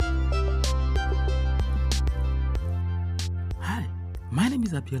My name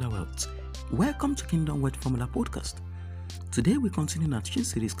is Abiola Wealth. Welcome to Kingdom Wealth Formula Podcast. Today we continue our teaching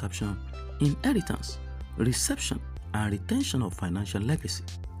series caption Inheritance, Reception and Retention of Financial Legacy.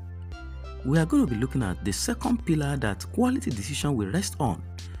 We are going to be looking at the second pillar that quality decision will rest on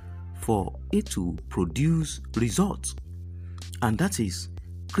for it to produce results, and that is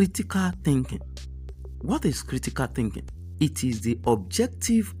critical thinking. What is critical thinking? It is the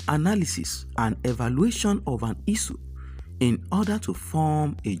objective analysis and evaluation of an issue in order to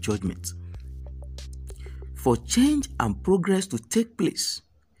form a judgment. For change and progress to take place,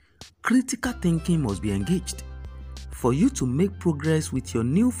 critical thinking must be engaged. For you to make progress with your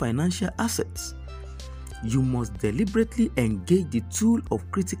new financial assets, you must deliberately engage the tool of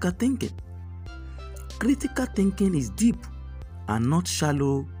critical thinking. Critical thinking is deep and not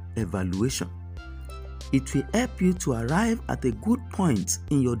shallow evaluation. It will help you to arrive at a good point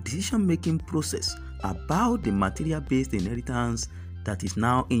in your decision-making process about the material-based inheritance that is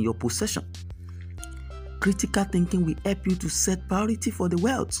now in your possession. Critical thinking will help you to set priority for the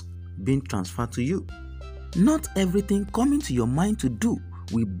wealth being transferred to you. Not everything coming to your mind to do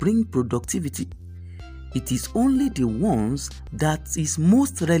will bring productivity. It is only the ones that is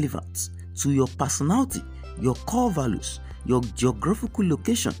most relevant to your personality, your core values, your geographical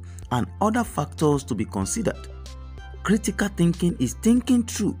location, and other factors to be considered. Critical thinking is thinking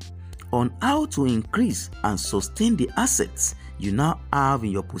through on how to increase and sustain the assets you now have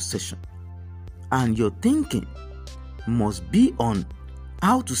in your possession. And your thinking must be on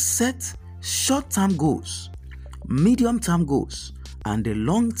how to set short-term goals, medium-term goals, and the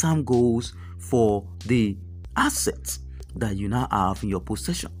long-term goals for the assets that you now have in your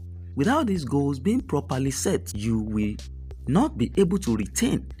possession. Without these goals being properly set, you will not be able to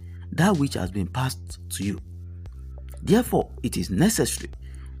retain that which has been passed to you. Therefore, it is necessary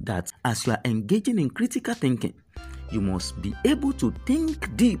that as you are engaging in critical thinking, you must be able to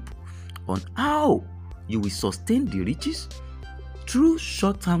think deep on how you will sustain the riches through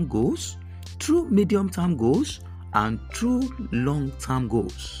short-term goals, through medium-term goals, and through long-term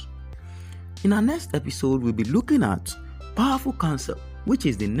goals. In our next episode, we'll be looking at powerful counsel, which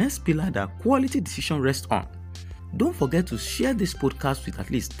is the next pillar that quality decision rests on. Don't forget to share this podcast with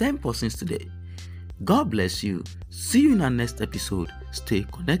at least 10 persons today. God bless you. See you in our next episode. Stay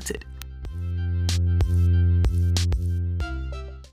connected.